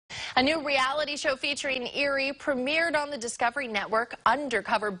A new reality show featuring YourErie premiered on the Discovery Network.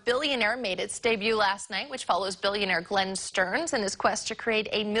 Undercover Billionaire made its debut last night, which follows billionaire Glenn Stearns in his quest to create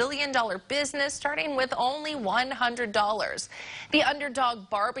a $1 million business starting with only $100. The Underdog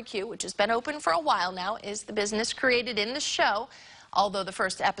Barbecue, which has been open for a while now, is the business created in the show, although the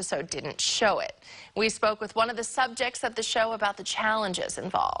first episode didn't show it. We spoke with one of the subjects of the show about the challenges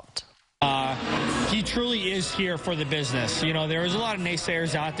involved. He truly is here for the business. You know, there was a lot of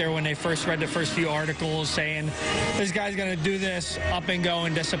naysayers out there when they first read the first few articles saying this guy's going to do this, up and go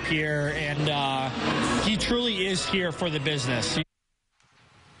and disappear, and he truly is here for the business.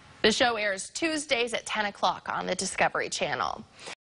 The show airs Tuesdays at 10 o'clock on the Discovery Channel.